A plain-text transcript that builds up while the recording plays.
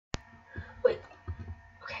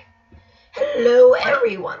Hello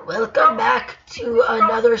everyone, welcome back to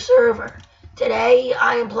another server. Today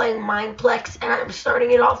I am playing Mineplex and I'm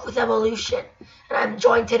starting it off with Evolution. And I'm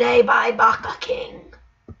joined today by Baccaking.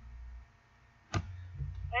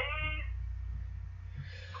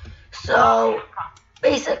 So,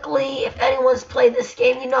 basically, if anyone's played this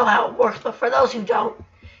game, you know how it works. But for those who don't,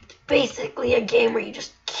 it's basically a game where you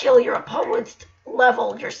just kill your opponents to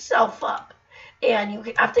level yourself up. And you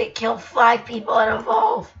have to kill 5 people and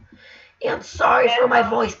evolve. And sorry for my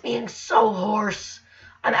voice being so hoarse.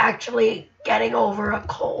 I'm actually getting over a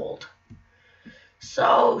cold.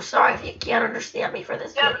 So, sorry if you can't understand me for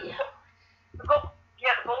this video. The goal of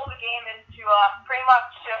the game is to pretty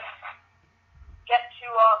much get to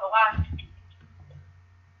the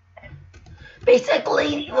last.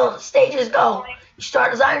 Basically, the stages go. You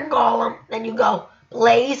start as Iron Golem, then you go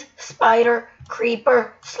Blaze, Spider,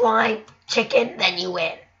 Creeper, Slime, Chicken, then you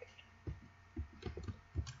win.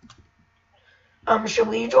 Should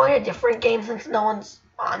we join a different game since no one's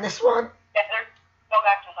on this one? Yeah, there's no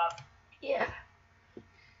back to hub. Yeah.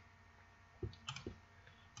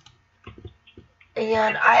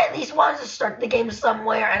 And I at least wanted to start the game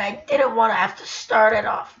somewhere, and I didn't want to have to start it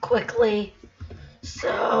off quickly.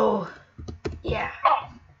 So, yeah. Oh.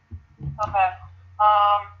 Okay.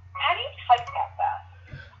 How do you type that fast?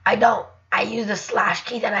 I don't. I use the slash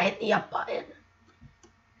key, then I hit the up button.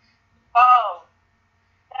 Oh.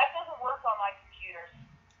 That doesn't work on my computers.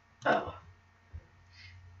 Oh.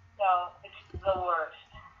 So, it's the worst.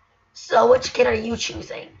 So, which kid are you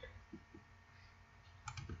choosing?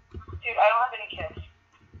 Dude, I don't have any kids.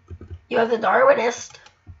 You have the Darwinist.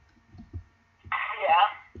 Yeah.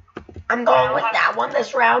 I'm going with that one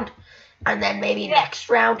this round. And then maybe next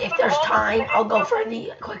round, if there's time, I'll go for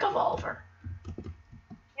the Quick Evolver.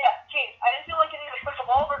 Yeah, geez. I didn't feel like I needed a Quick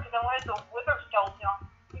Evolver because I wanted the Wither Skeleton on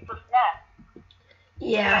Super Snap.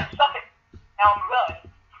 Yeah. I suck it. Now I'm good.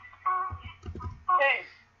 8,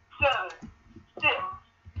 7, 6,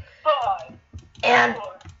 5, And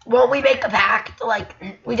 4. won't we make a pact? Like,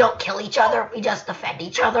 we don't kill each other, we just defend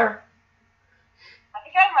each other? I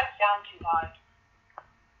think I might sound too high.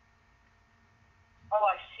 Oh,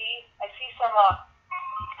 I see some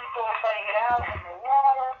people fighting it out in the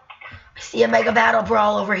water. I see a Mega Battle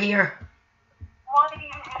Brawl over here.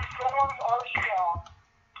 Mighty storms are strong.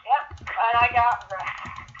 Yep, and I got wrecked.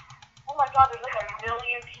 Oh my god, there's like a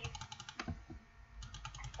million people.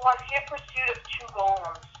 Well, I see a pursuit of 2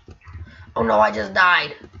 golems. Oh no, I just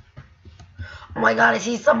died. Oh my god, I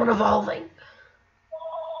see someone evolving.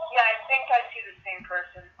 Yeah, I think I see the same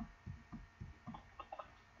person.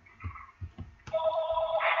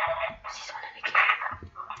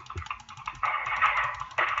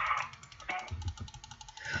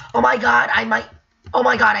 Oh my god, oh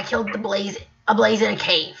my god, I killed a blaze in a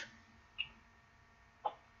cave.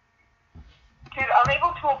 Dude, I'm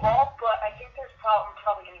able to evolve, but I think I'm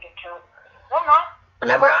probably gonna get killed. No, I'm not.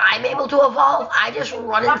 Whenever I'm able to evolve, I just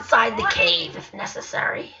run inside the cave if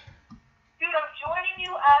necessary. Dude, I'm joining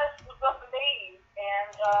you as the maze,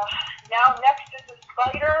 and now next is the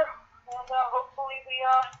spider, and hopefully we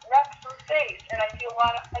wreck some space. And I see a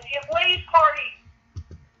blaze party.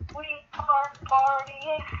 We are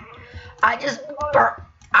partying. I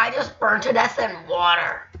just burnt to death in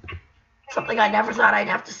water. Something I never thought I'd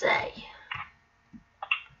have to say.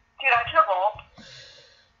 Dude, I can evolve.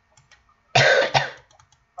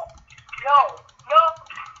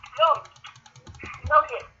 No,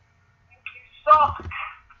 you suck.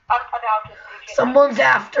 I'm out to see. Someone's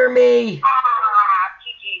after me. GG,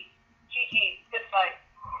 good fight.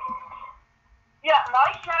 Yeah,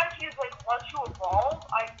 my strategy is like once you evolve,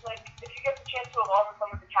 if you get the chance to evolve and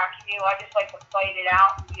someone's attacking you, I just like to fight it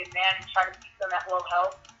out and be a man and try to keep them at low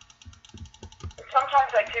health. And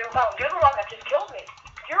sometimes I do. Oh, you're the one that just killed me.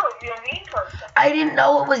 You're a mean person. I didn't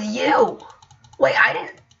know it was you. Wait, I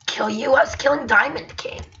didn't kill you. I was killing Diamond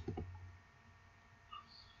King.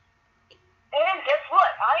 And guess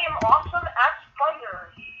what? I am awesome at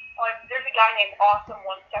spiders. Like, there's a guy named Awesome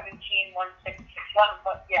 117 161,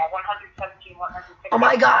 but yeah, 117 116. Oh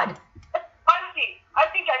my god. I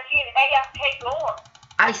think I see an AFK golem.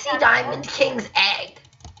 I see Diamond King's egg.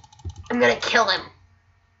 I'm gonna kill him.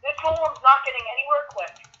 This golem's not getting anywhere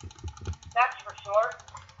quick. That's for sure.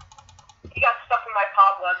 He got stuck in my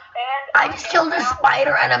cobwebs, and I just killed a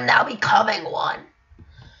spider and I'm now becoming one.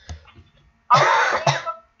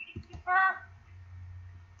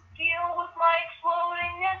 Deal with my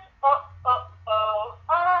explodingness. Oh,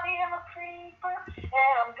 I am a creeper,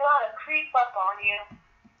 and I'm gonna creep up on you.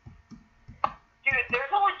 Dude,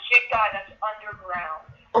 there's a legit guy that's underground.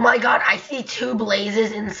 Oh my god, I see 2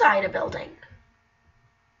 blazes inside a building.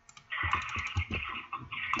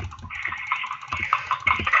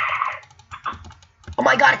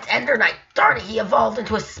 god, it's Ender Knight. Darn it, he evolved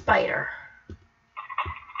into a spider.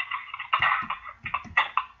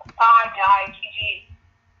 I died, GG.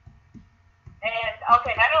 And,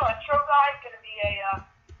 okay, that Electro guy is gonna be a,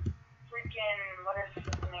 freaking, what is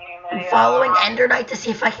his name? I'm following Ender Knight to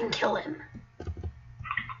see if I can kill him.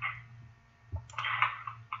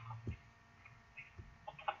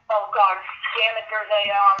 Oh god, damn it, there's a,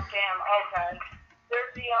 okay.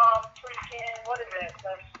 There's the, freaking, what is it?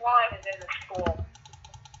 The slime is in the school.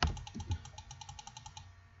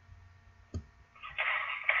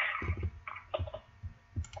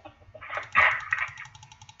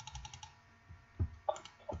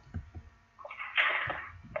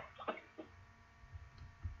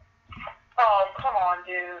 Oh, come on,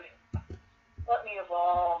 dude. Let me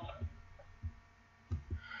evolve.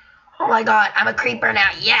 Oh my god, I'm a creeper now.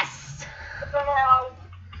 Yes! So now,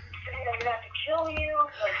 I'm gonna have to kill you.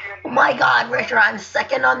 Oh my god, Richard, I'm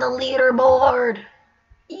second on the leaderboard.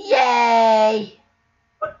 Yay!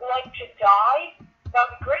 Would like to die? That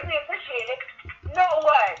would be greatly appreciated. No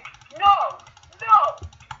way! No! No!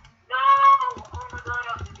 No! Oh my god,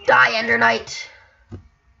 I'm gonna be Die, Ender Knight.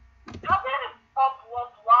 How about a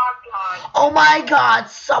block guy? Oh my god,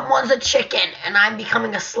 someone's a chicken, and I'm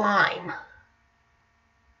becoming a slime.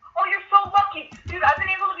 Oh, you're so lucky. Dude, I've been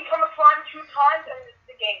able to become a slime 2 times, and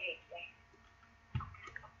the game hates me.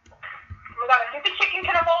 Oh my god, I think the chicken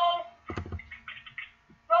can evolve.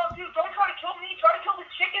 No, dude, don't try to kill me. Try to kill the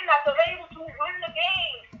chicken that's able to win the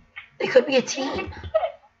game. They could be a team.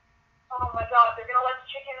 Oh my god, they're gonna let the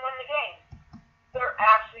chicken win the game. They're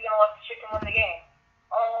actually gonna let the chicken win the game.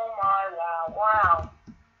 Oh my wow.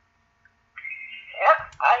 Yep,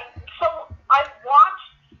 I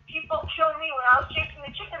watched people kill me when I was chasing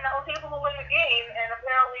the chicken that was able to win the game, and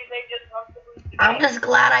apparently they just want to lose the game. I'm just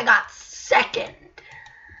glad I got second.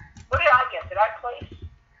 What did I get? Did I place?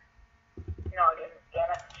 No, I didn't.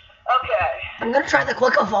 Damn it. Okay. I'm gonna try the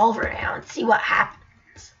quick evolver now and see what happens.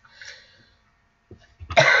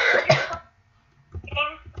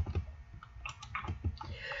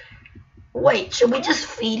 Wait, should we just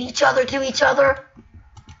feed each other to each other?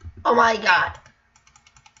 Oh my god.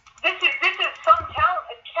 This is some talent,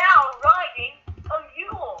 a cow riding a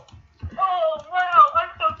mule. Oh wow, I'm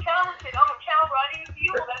so talented. I'm a cow riding a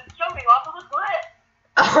mule that's jumping off of a cliff.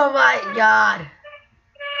 Oh my god.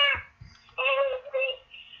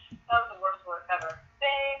 That was the worst word ever.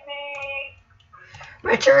 Baby.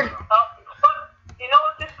 Richard? You know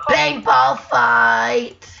what this calls for? Paintball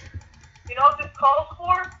fight. You know what this calls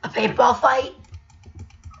for? A paintball fight?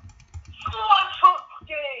 Slut hook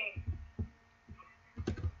game.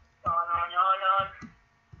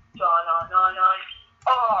 Dun-dun-dun-dun.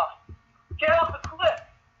 Oh, get off the cliff.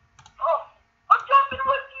 Oh, I'm jumping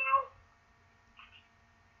with you.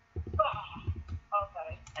 Oh,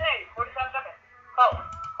 okay. Hey, 47 seconds.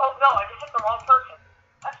 Oh no, I just hit the wrong person.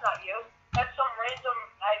 That's not you. That's some random,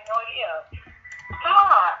 I have no idea.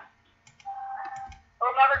 God.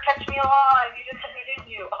 It'll never catch me alive. You just hit me, didn't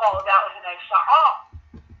you? Oh, that was a nice shot. Oh.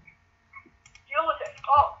 Deal with it.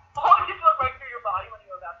 Oh, I just went right through your body when you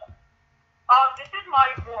were about to. This is my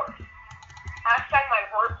horse. Hashtag my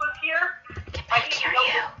horse was here. I need to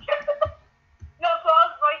know. No, so I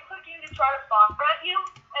was right-clicking to try to spawn at you,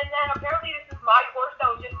 and then apparently this is my horse that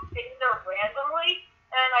was just sitting there randomly,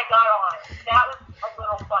 and I got on it. That was a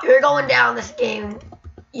little fun. You're going down this game.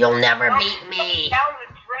 You'll never beat me. Down the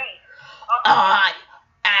drain. I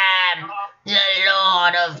am the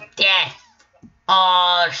Lord of Death.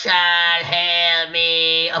 All shall hail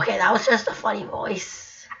me. Okay, that was just a funny voice.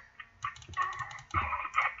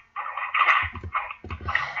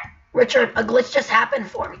 Richard, a glitch just happened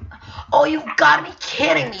for me. Oh, you gotta be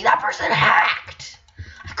kidding me. That person hacked.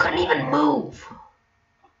 I couldn't even move.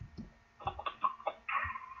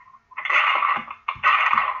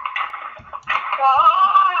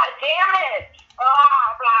 Ah, damn it.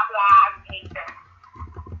 Ah, blah, blah. I hate them.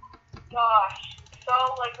 Gosh. So,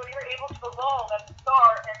 like, when you're able to evolve at the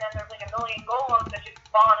start, and then there's like a million golems that just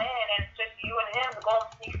spawn in, and it's just you and him, the golem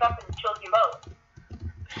sneaks up and kills you both.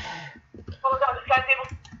 Oh my god, this guy's able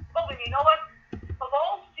to... Oh, and you know what?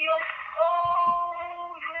 Evolve steal.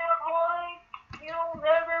 Oh, yeah, boy. You'll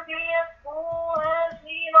never be as cool as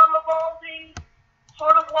me, and I'm evolving.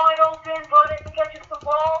 Sort of wide open, but I think I just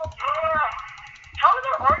evolved. Yeah. How are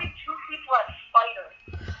there already 2 people at Spider?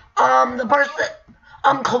 The person...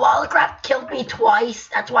 Koala Crab killed me twice.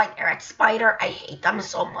 That's why they're at Spider. I hate them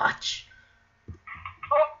so much.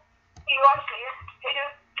 Oh, you actually, hey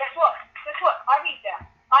dude, guess what? I need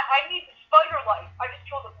that. I need the spider light. I just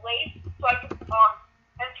killed a blaze, so I can,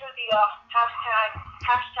 enter the,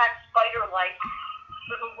 hashtag spider light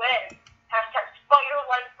for the win. Hashtag spider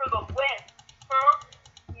light for the win. Huh?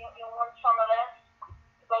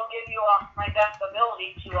 have the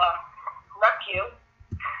ability to wreck you.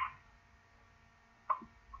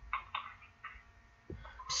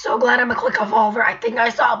 So glad I'm a quick evolver. I think I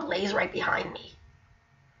saw a blaze right behind me.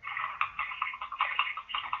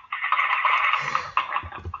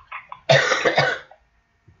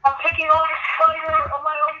 I'm picking on a spider on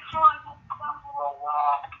my own time.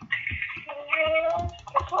 And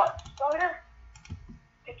guess what, spider?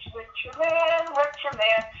 It's Richard Man, Richard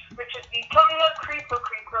Man. Richard's becoming a creeper.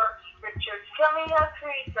 Richard's becoming a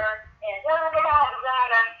creeper. And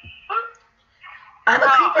I'm a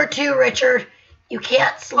creeper too, Richard. You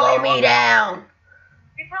can't slow me down.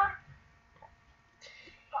 Creeper?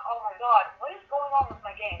 Oh my god, what is going on with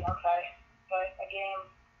my game? Okay, but my game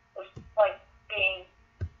was like being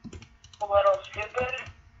a little stupid.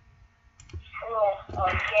 A little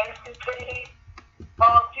game stupidity.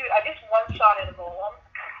 Dude, I just one-shotted a golem.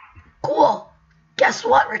 Cool. Guess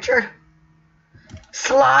what, Richard?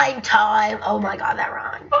 Slime time. Oh my god, that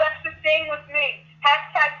rhymed. So that's the thing with me.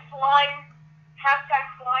 Hashtag slime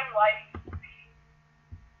life.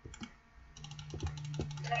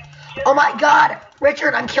 Oh my god,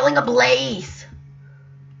 Richard, I'm killing a blaze.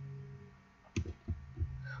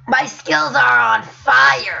 My skills are on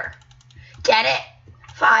fire. Get it?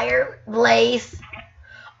 Fire, blaze.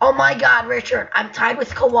 Oh my god, Richard, I'm tied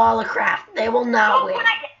with Koala Craft. They will not win.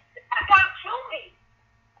 That guy killed me.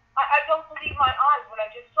 I don't believe my eyes when I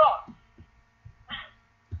just saw.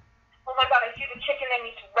 Oh my god, I see the chicken and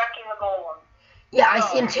he's wrecking the golem. Yeah, I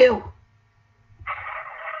see him too.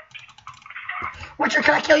 Richard,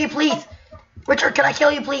 can I kill you, please? Richard, can I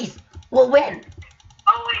kill you, please? We'll win.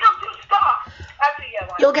 Oh, wait, no, dude, stop. Actually, yeah,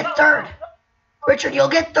 why? You'll get third. Richard, you'll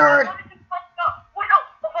get third. Wait, no,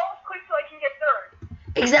 evolve quick so I can get third.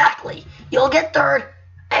 Exactly. You'll get third,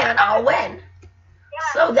 and I'll win. Yeah.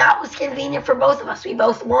 So that was convenient for both of us. We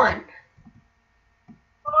both won.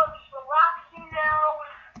 Well, I'm just relaxing now,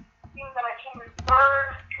 seeing that I came in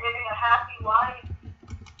third, living a happy life,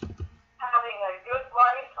 having a good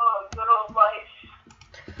life, a good old life.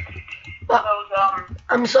 Well,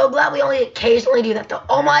 I'm so glad we only occasionally do that, though.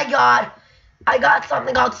 Oh my god, I got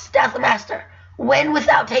something called Stealth Master. Win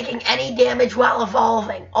without taking any damage while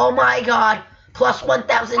evolving. Oh my god, plus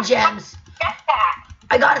 1,000 gems. Get that.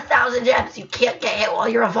 I got 1,000 gems. You can't get hit while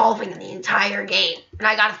you're evolving in the entire game. And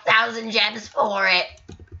I got 1,000 gems for it.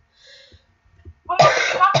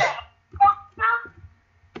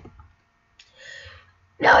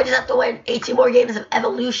 Now I just have to win 18 more games of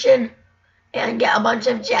evolution and get a bunch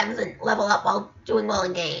of gems and level up while doing well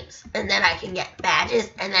in games. And then I can get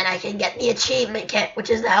badges, and then I can get the achievement kit, which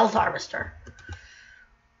is the health harvester.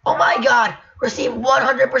 Oh my god, receive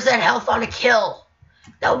 100% health on a kill.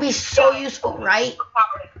 That would be so useful, right?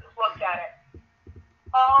 Just looked at it.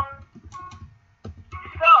 So, you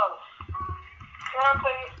want to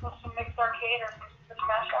play some mixed arcade or some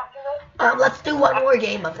Smash after this? Let's do one more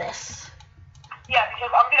game of this. Yeah,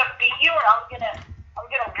 because I'm gonna beat you, and I'm gonna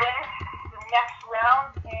win the next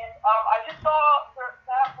round. And I just saw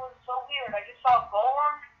that was so weird. I just saw a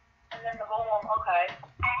golem, and then the golem. Okay,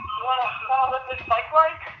 you wanna what this like?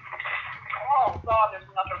 Oh god, there's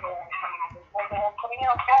another golem coming out. There's more golem coming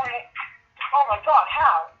out. Oh my god,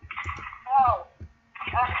 how?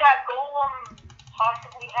 That golem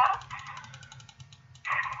possibly hacked?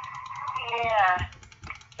 Yeah,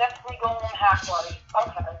 definitely golem hack, buddy.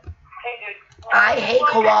 Okay. Hey, dude. I hate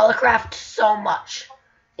Koala Craft so much.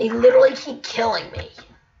 They literally keep killing me.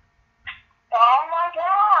 Oh my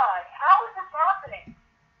god! How is this happening?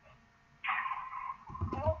 I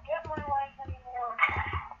don't get my life anymore.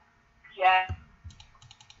 Yeah.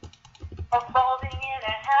 I'm falling in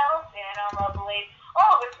a house and I'm a blade.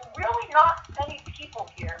 Oh, there's really not many people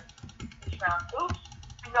here this round. Oops.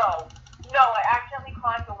 No, I accidentally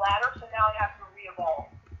climbed the ladder, so now I have to re-evolve.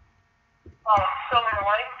 Oh, it's so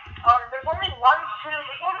annoying. There's only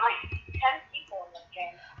there's only like 10 people in this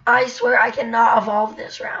game. I swear I cannot evolve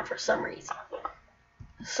this round for some reason.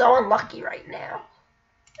 So unlucky right now.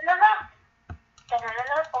 No. Oh,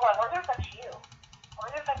 I wonder if that's you. I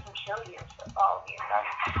wonder if I can kill you. Oh,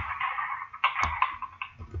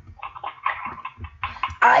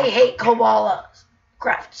 I hate Koala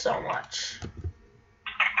Craft so much.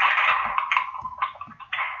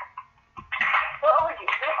 Where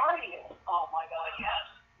are you? Oh my god, yes.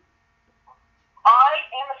 I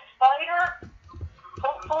am a spider.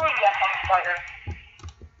 Hopefully, yes, I'm a spider.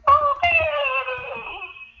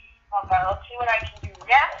 Okay, let's see what I can do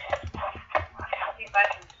next. See if I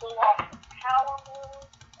can pull off the power move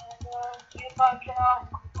and see if I can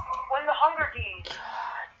win the Hunger Games.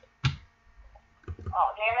 Oh,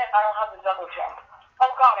 damn it, I don't have the double jump.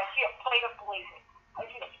 Oh god, I see a plate of blazing. I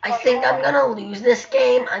see a I think I'm gonna lose this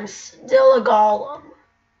game. I'm still a golem.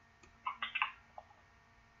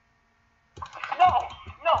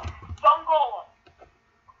 No, dumb golem.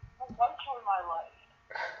 I want you in my life.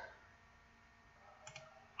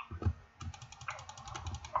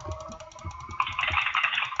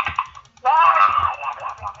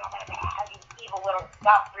 You evil little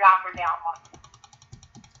flapper down one.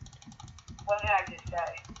 What did I just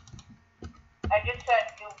say? I just said,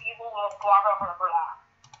 you evil little flapper.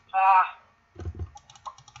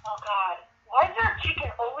 Oh God. Why is there a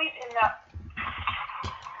chicken always in that?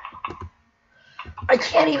 I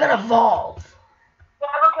can't even evolve.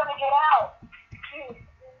 Never gonna get out. Dude,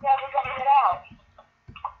 you're never gonna get out.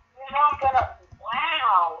 You're not gonna.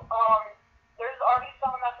 Wow. There's already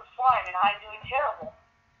someone that's a slime, and I'm doing terrible.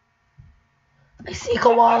 I see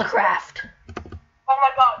koala craft. Oh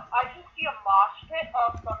my God! I just see a mosh pit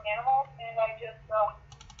of some animals, and I just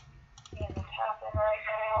and it's happening right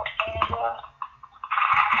now, and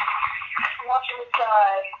I'm watching this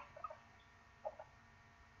guy.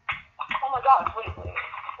 Oh my God! Wait!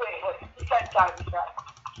 This guy's gotta be right.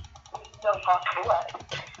 There's no possible way.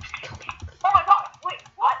 Oh my God! Wait!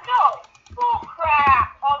 What? No! Oh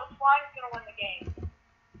crap! Oh, the slime's gonna win the game.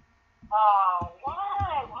 Oh, why?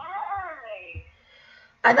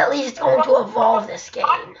 I'm at least going to evolve this game.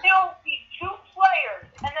 I kill these two players,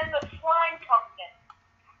 and then the slime comes in.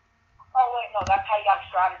 Oh wait, no, that's how you gotta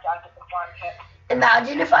strategize with the slime hit.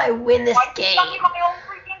 Imagine if I win this game. I'm stuck in my own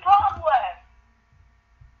freaking cobweb.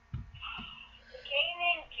 The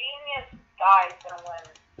gaming genius guy is gonna win.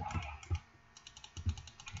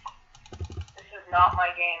 This is not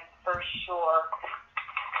my game for sure.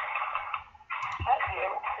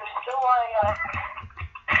 There's still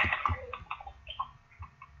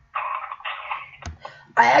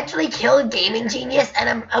I actually killed Gaming Genius and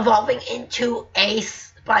I'm evolving into a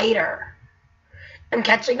spider. I'm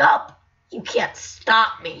catching up. You can't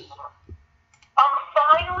stop me. I'm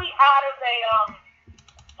finally out of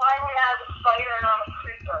a spider and I'm a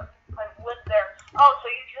creeper. I've lived there. Oh, so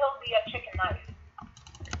you killed the chicken knife.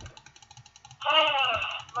 Oh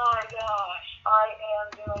my gosh, I am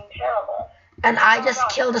doing terrible. And I just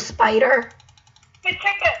killed a spider. The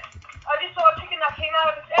chicken! I just saw a chicken that came out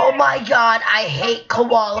of his egg. Oh my God, I hate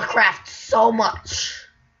koala craft so much.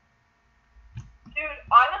 Dude,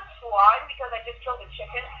 I'm a slime because I just killed a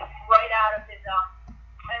chicken right out of his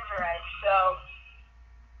ender egg. So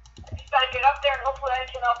I just gotta get up there and hopefully I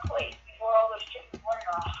can place before all those chickens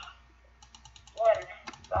win.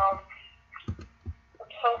 So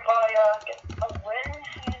let's hope I get a win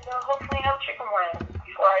and hopefully no chicken wins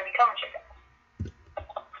before I become a chicken.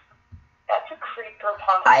 That's a creeper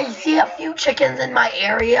punk. I see a few chickens in my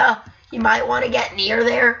area. You might want to get near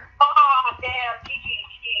there. Ah, damn.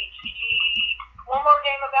 GG. One more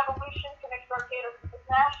game of evolution to make sure Arcade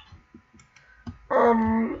Smash.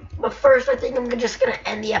 But first I think I'm just going to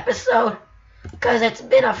end the episode. Because it's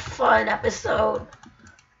been a fun episode.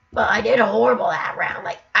 But I did horrible that round.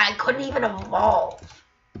 Like, I couldn't even evolve.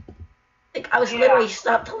 Like, I was literally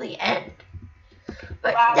stuck till the end.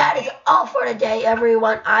 But that is all for today,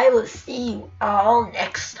 everyone. I will see you all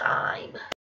next time.